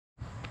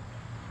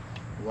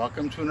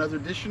Welcome to another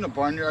edition of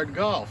Barnyard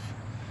Golf.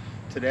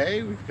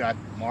 Today we've got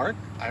Mark,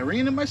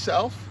 Irene, and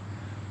myself.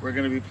 We're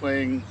going to be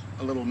playing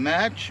a little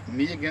match,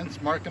 me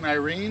against Mark and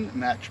Irene,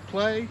 match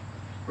play.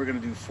 We're going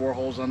to do 4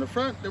 holes on the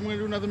front, then we're going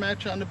to do another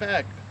match on the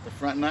back. The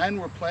front 9,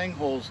 we're playing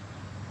holes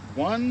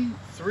 1,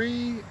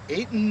 3,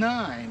 8, and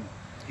 9.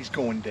 He's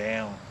going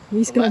down.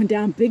 He's going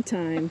down big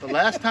time. The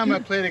last time I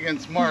played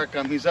against Mark,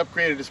 he's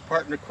upgraded his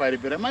partner quite a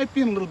bit. I might be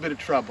in a little bit of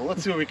trouble.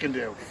 Let's see what we can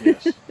do.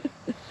 Yes.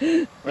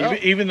 Well,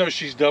 even though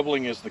she's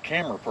doubling as the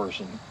camera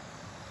person,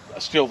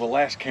 still the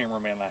last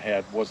cameraman I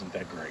had wasn't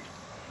that great.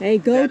 Hey,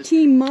 go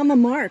team Mama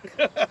Mark.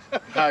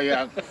 Oh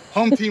yeah,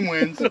 home team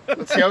wins.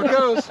 Let's see how it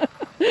goes.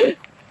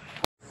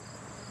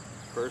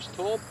 First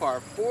hole,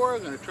 par 4.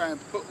 I'm going to try and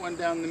put one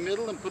down the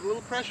middle and put a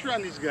little pressure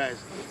on these guys.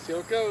 Let's see how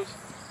it goes.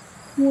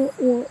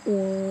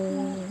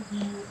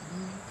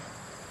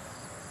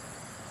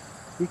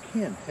 We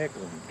can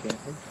heckle him, can't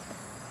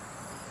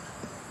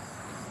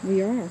we?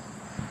 We are.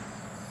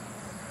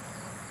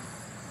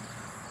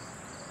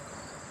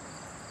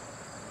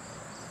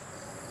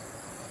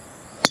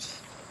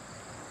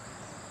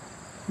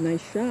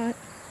 Nice shot.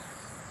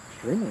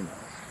 Extremely nice.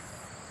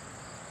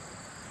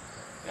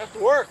 You have to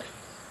work.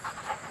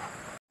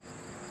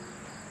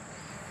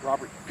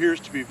 Robert appears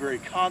to be very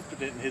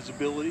confident in his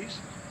abilities.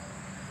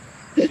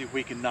 See if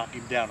we can knock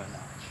him down a notch.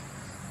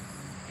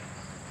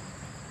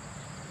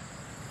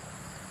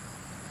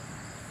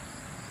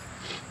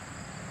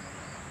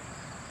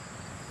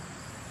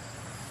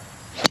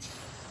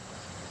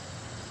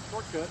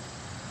 Shortcut.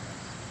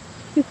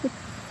 Not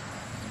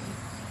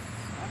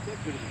that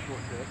good of a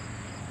shortcut.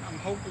 I'm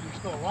hoping you're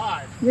still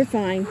alive. We're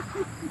fine.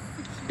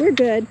 We're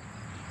good.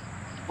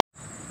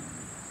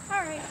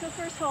 Alright, so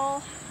first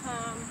hole,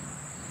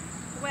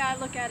 the way I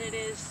look at it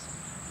is,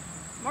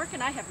 Mark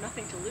and I have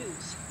nothing to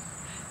lose.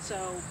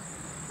 So,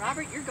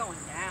 Robert, you're going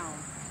down.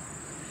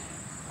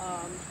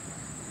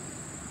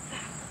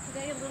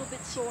 Today a little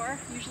bit sore.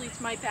 Usually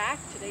it's my back.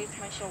 Today it's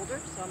my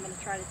shoulder, so I'm going to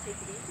try to take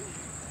it easy.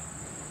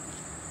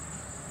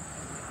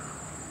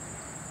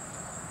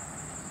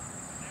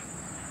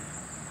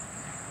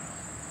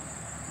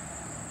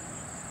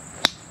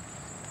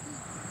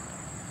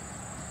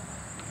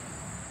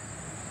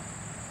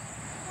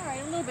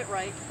 Alright, a little bit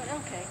right, but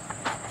okay.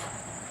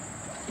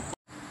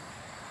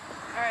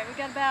 Alright, we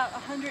got about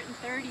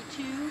 132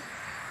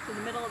 to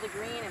the middle of the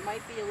green. It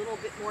might be a little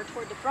bit more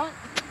toward the front.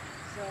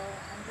 So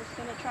I'm just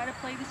going to try to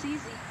play this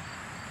easy.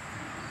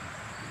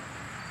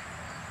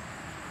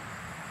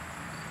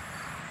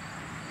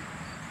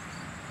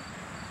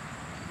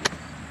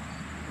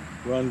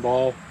 Run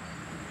ball.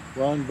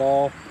 Run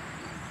ball.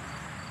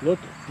 Look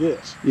at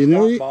this. You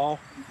know, ball.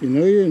 You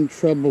know you're in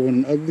trouble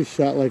when an ugly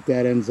shot like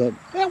that ends up.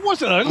 That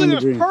wasn't ugly. That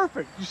was green.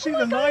 Perfect. You see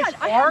the nice God,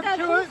 I arc had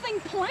that to whole it? thing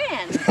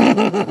planned.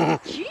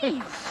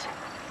 Jeez.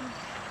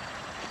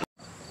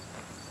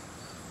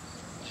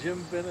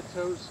 Jim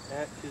Benito's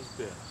at his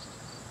best.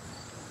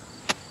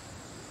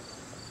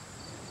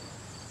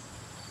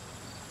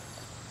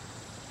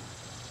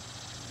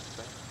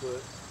 Back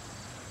foot,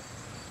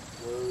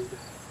 load.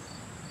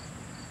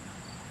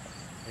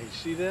 And you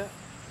see that?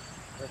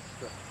 That's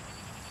the...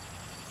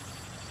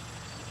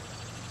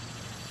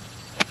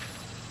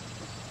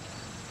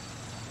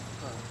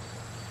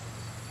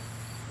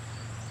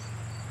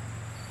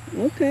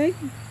 Okay.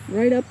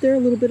 Right up there, a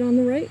little bit on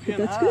the right, but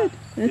that's good.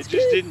 That's good.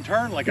 It just didn't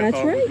turn like I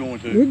thought it was going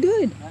to. We're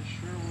good. Not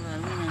sure where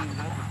Irene ended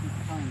up, but we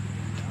can find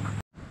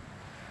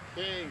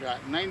it. Okay,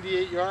 got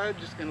 98 yards,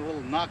 just getting a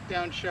little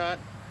knockdown shot.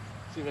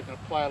 See if I can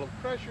apply a little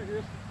pressure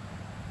here.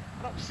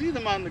 I don't see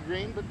them on the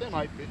green, but they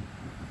might be.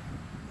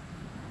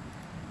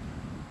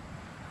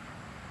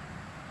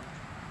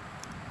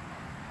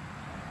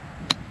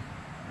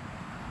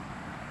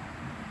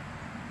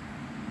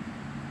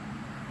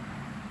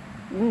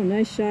 Oh,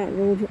 nice shot.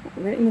 Rolled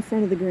right in the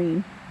front of the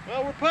green.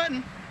 Well, we're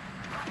putting.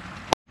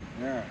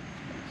 All right,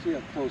 let's see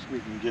how close we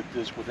can get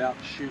this without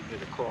shooting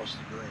it across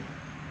the green.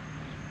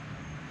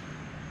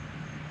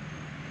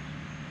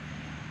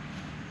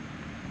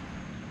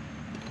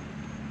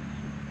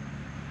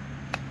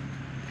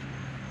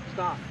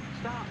 Stop,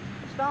 stop,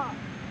 stop,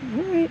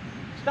 All right.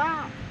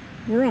 stop,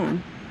 We're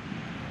on.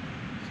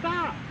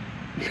 stop.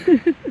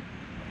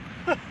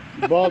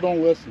 The ball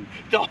don't listen.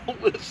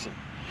 Don't listen.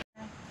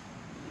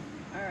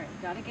 Alright,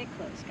 gotta get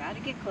close, gotta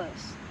get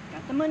close.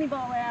 Got the money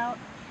ball out.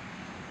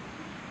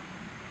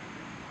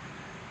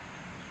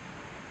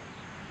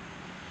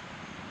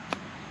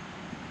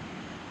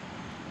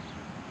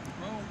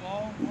 Roll,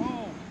 ball,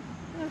 roll.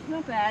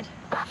 Not bad.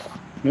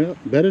 Well,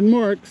 better than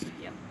Mark's.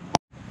 Yep.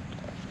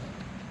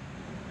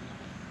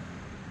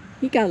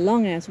 He got a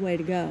long ass way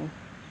to go.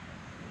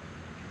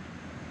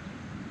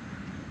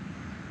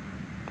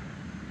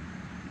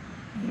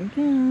 Here he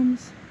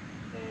comes.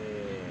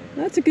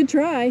 That's a good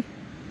try.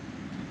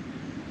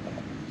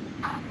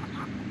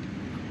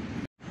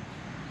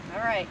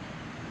 Alright.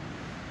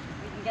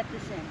 We can get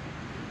this in.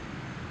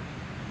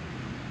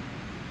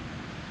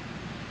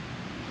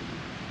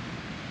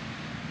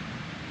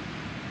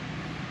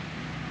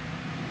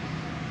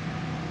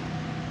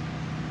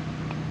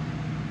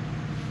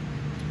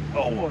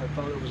 Oh, I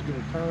thought it was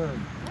going to turn.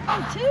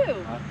 Me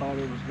too. I thought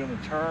it was going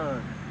to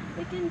turn.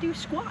 It didn't do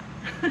squat.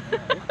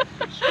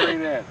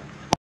 Straight at it.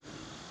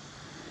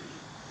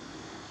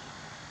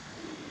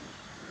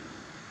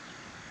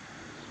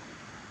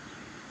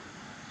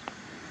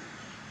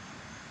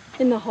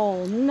 In the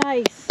hole.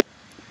 Nice.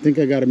 I think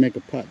I got to make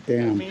a putt That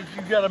down. means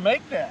you got to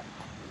make that.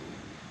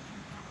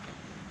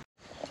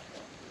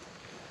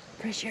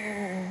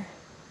 Pressure.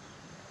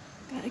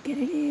 Gotta get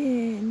it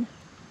in.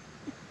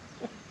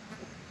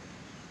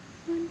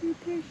 Under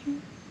pressure.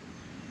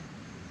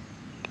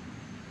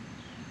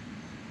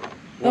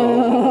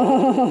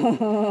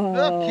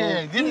 Oh.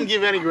 Okay, didn't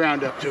give any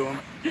ground up to him.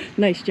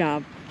 Nice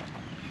job.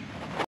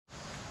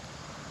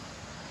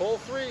 Hole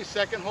 3,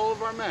 second hole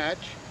of our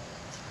match.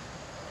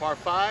 Par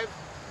 5.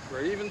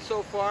 We're even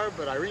so far,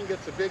 but Irene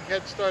gets a big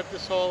head start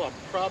this hole. I'm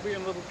probably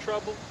in a little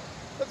trouble.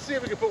 Let's see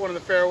if we can put one in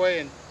the fairway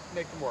and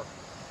make them work.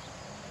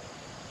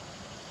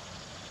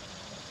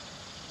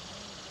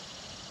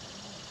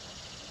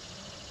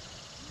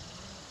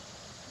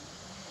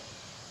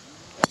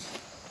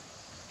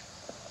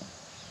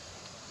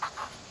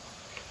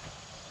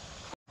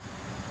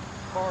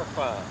 Par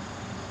 5. Let's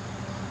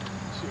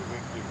see what we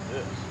can do with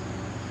this.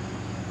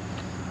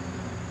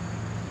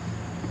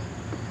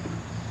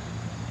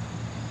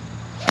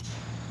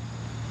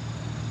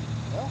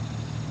 Well,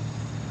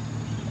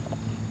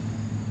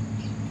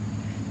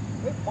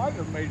 it might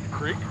have made the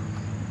creek.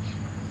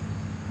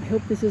 I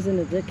hope this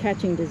isn't a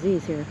catching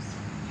disease here.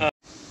 All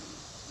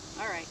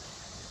right.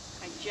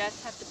 I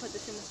just have to put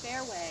this in the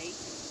fairway.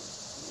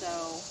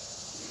 So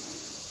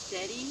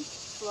steady,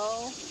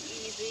 slow,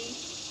 easy.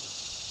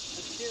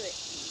 Let's do it.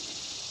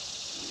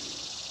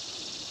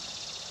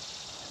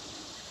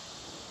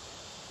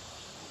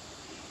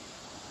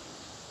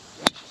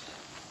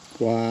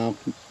 Wow.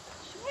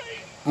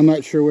 I'm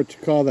not sure what to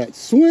call that.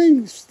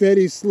 Swing,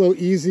 steady, slow,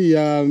 easy,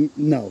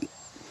 no.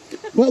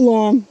 But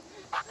long.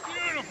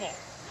 Beautiful.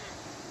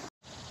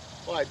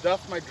 Well, I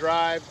duffed my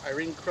drive.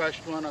 Irene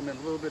crushed one. I'm in a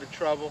little bit of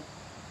trouble.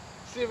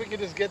 See if we can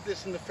just get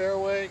this in the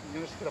fairway. I'm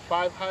going to hit a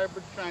 5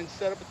 hybrid, try and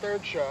set up a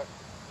third shot.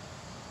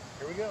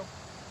 Here we go.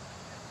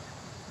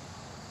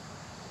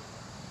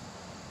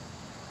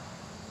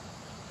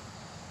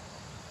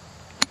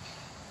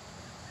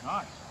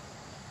 Nice.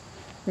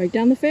 Right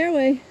down the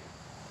fairway.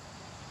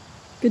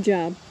 Good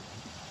job.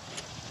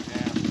 Yeah.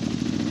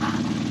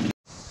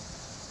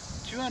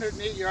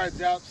 208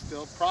 yards out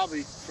still.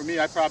 Probably, for me,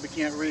 I probably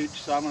can't reach,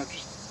 so I'm going to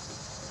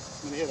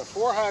hit a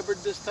 4 hybrid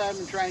this time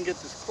and try and get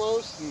this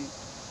close and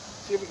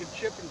see if we can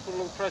chip and put a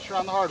little pressure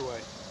on the hard way.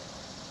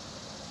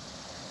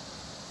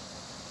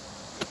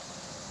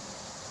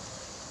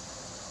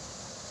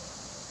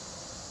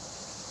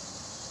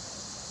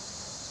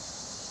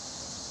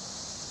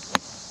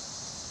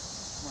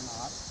 Or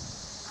not.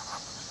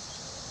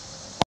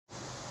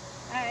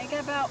 I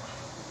got about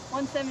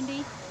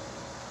 170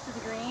 to the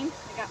green.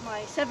 I got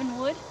my 7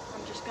 wood.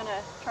 I'm just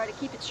gonna try to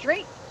keep it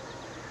straight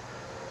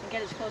and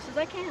get as close as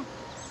I can.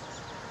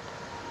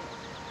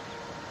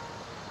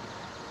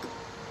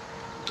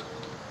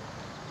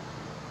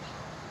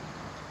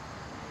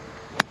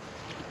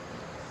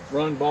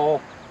 Run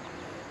ball.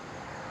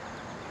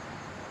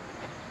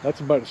 That's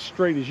about as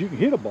straight as you can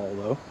hit a ball,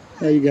 though.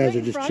 Yeah, you guys Right are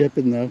in just front.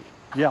 chipping though.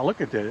 Yeah,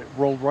 look at that. It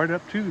rolled right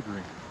up to the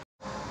green.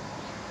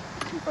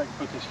 Let's see if I can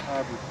put this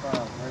hybrid 5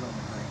 right on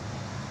the green.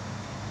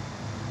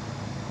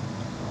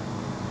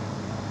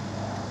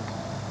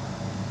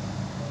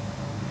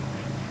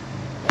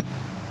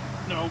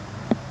 No.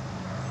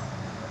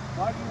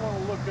 Why do you want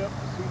to look up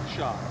to see the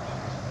shot?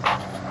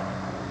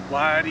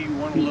 Why do you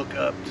want to look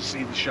up to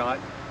see the shot?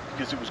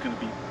 Because it was going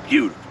to be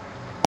beautiful.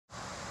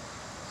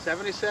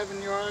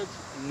 77 yards,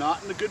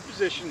 not in a good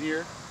position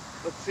here.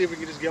 Let's see if we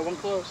can just get one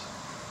close.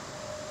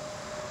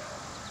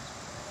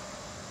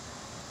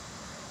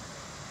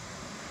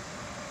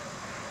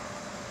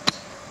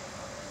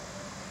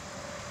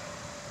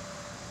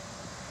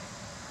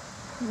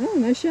 Oh,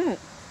 nice shot.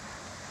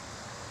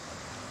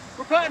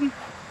 We're putting.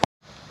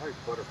 All right,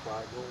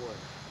 butterfly, go away.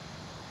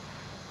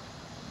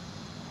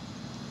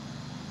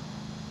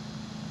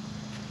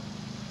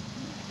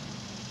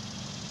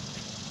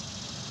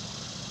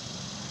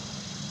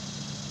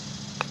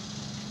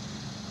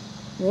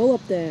 Roll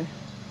up there.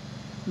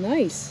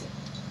 Nice.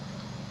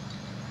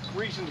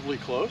 Reasonably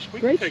close. We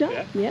Great can shot.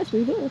 take that. Yes,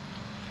 we will.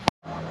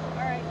 All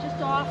right, just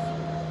off.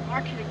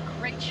 Mark hit a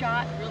great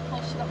shot, real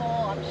close to the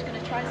hole. I'm just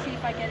gonna try to see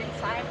if I get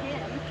inside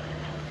him.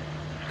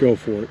 Go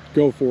for it.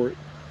 Go for it.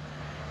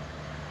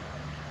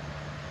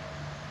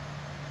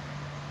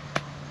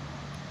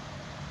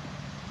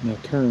 Now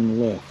turn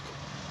left.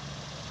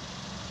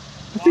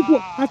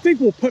 I think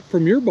we'll putt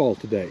from your ball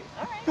today.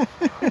 All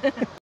right.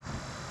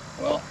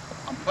 Well,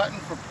 I'm putting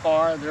for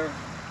par. They're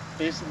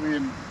basically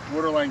in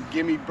borderline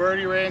gimme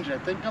birdie range. I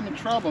think I'm in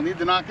trouble. Need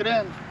to knock it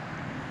in.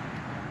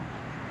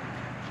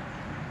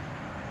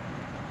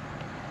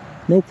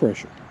 No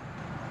pressure.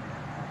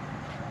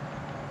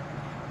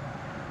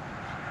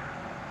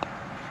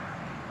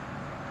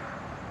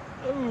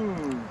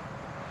 Ooh,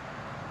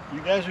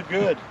 you guys are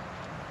good.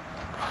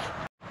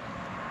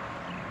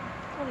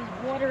 Oh,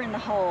 there's water in the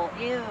hole.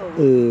 Ew.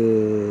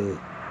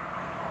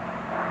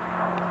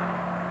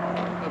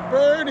 A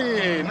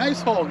birdie.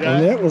 Nice hole,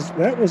 guys. And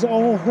that was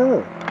all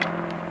her.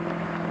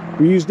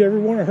 We used every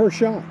one of her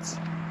shots.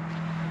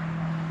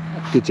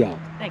 Good job.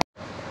 Thanks.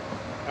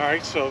 All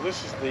right, so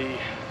this is the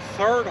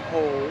third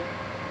hole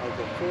of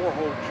the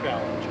 4-hole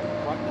challenge in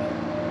front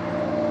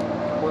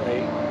nine. We're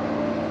 8.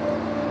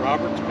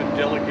 Robert's been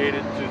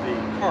delegated to the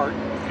cart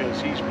because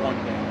he's 1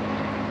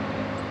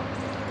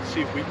 down. Let's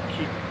see if we can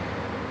keep it.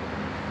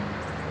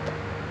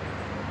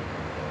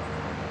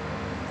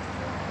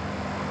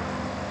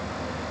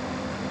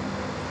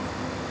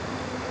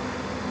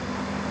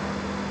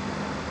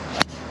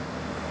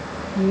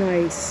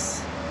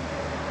 Nice.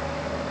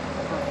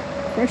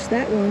 Crush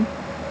that one.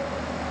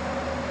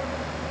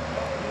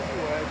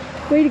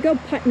 Way to go,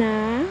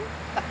 Putnam.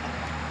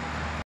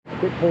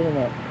 Quit pulling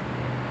up.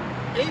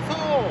 8th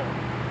hole.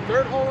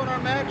 3rd hole in our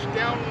match,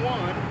 down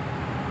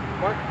 1.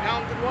 Mark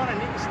pounded 1. I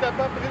need to step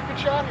up and hit a good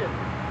shot here.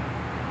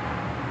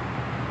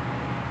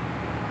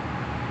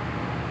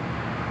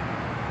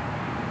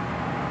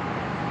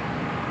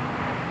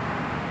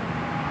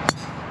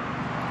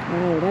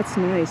 Oh, that's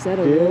nice.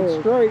 That'll Dead roll.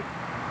 straight.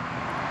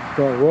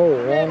 Gonna roll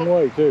a long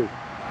way too.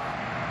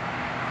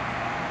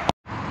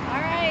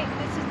 Alright,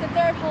 this is the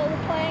 3rd hole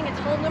we're playing. It's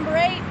hole number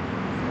 8.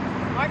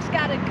 Mark's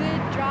got a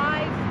good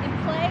drive in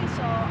play,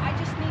 so I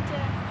just need to,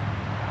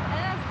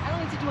 I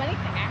don't need to do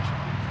anything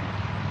actually.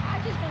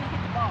 I'm just going to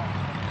hit the ball.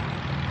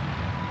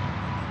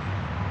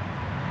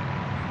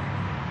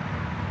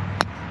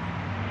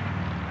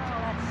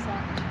 Oh, that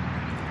sucked.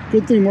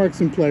 Good thing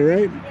Mark's in play,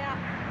 right? Yeah.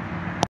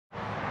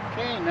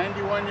 Okay,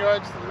 91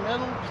 yards to the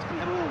middle. Just gonna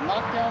hit a little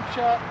knockdown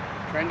shot.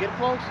 Try and get it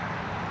close.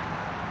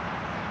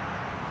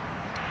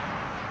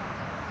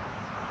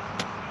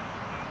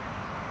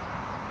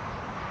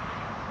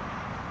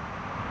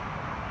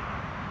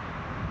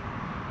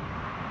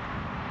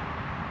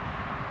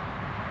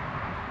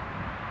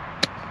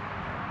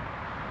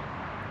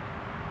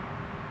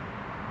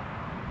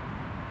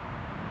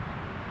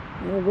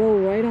 That'll roll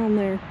right on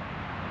there.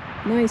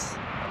 Nice.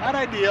 Not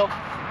ideal.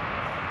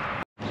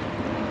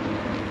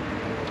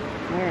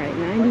 All right,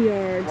 90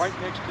 yards.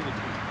 Right next to the tee.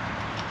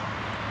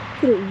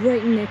 Put it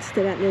right next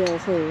to that little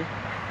hole.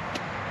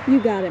 You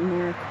got it,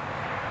 Mark.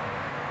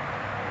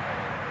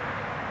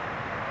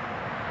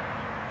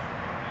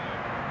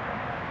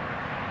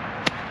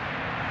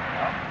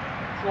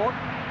 Short.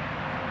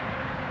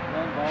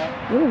 Long ball.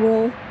 It'll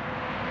roll.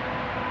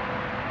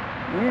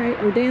 All right,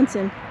 we're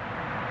dancing.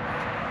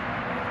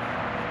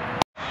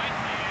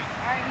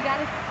 Alright, we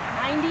got it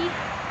 90. We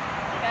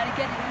got to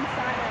get it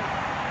inside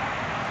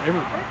of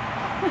Everybody.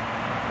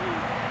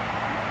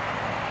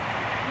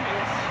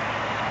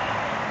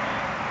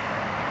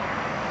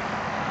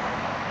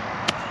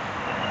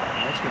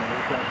 That's going to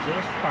work out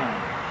just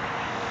fine.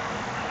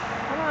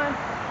 Come on.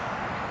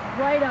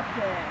 Right up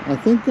there. I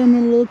think I'm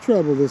in a little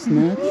trouble this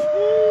match.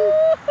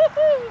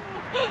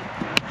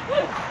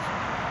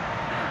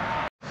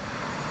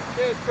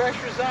 Okay,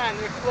 pressure's on.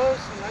 They're close,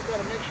 and I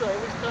gotta make sure I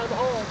at least tie the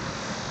hole.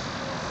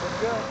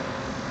 Let's go.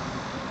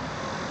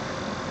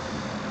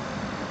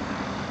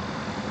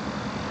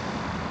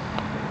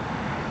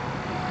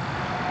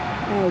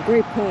 Oh,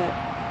 great putt.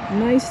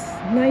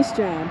 Nice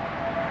job.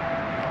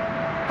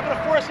 I'm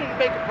gonna force him to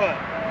make a putt.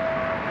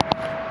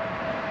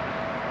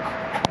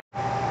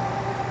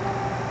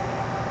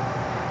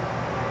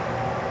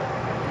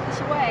 Put this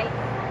away.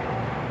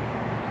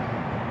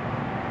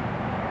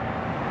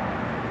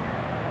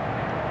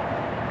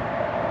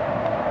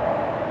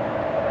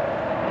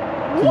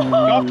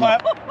 Golf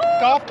clap.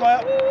 Golf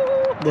clap.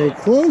 They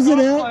close it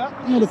out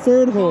on the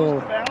 3rd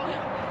hole.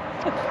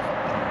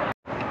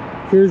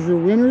 Here's your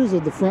winners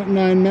of the front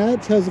 9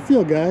 match. How's it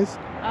feel, guys?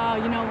 Oh,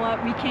 you know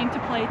what? We came to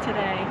play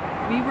today.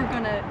 We were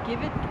gonna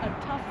give it a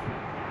tough.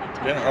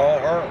 Been all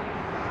her.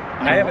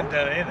 I haven't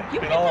done anything. It's You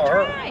been hit all the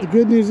her. The drive.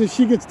 good news is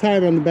she gets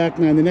tied on the back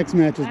 9. The next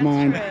match is That's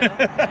mine. true. That's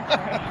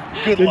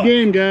right. Good Good luck.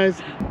 game,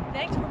 guys.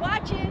 Thanks for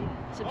watching.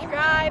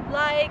 Subscribe,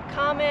 like,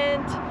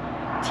 comment.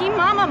 Team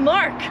Mama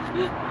Mark.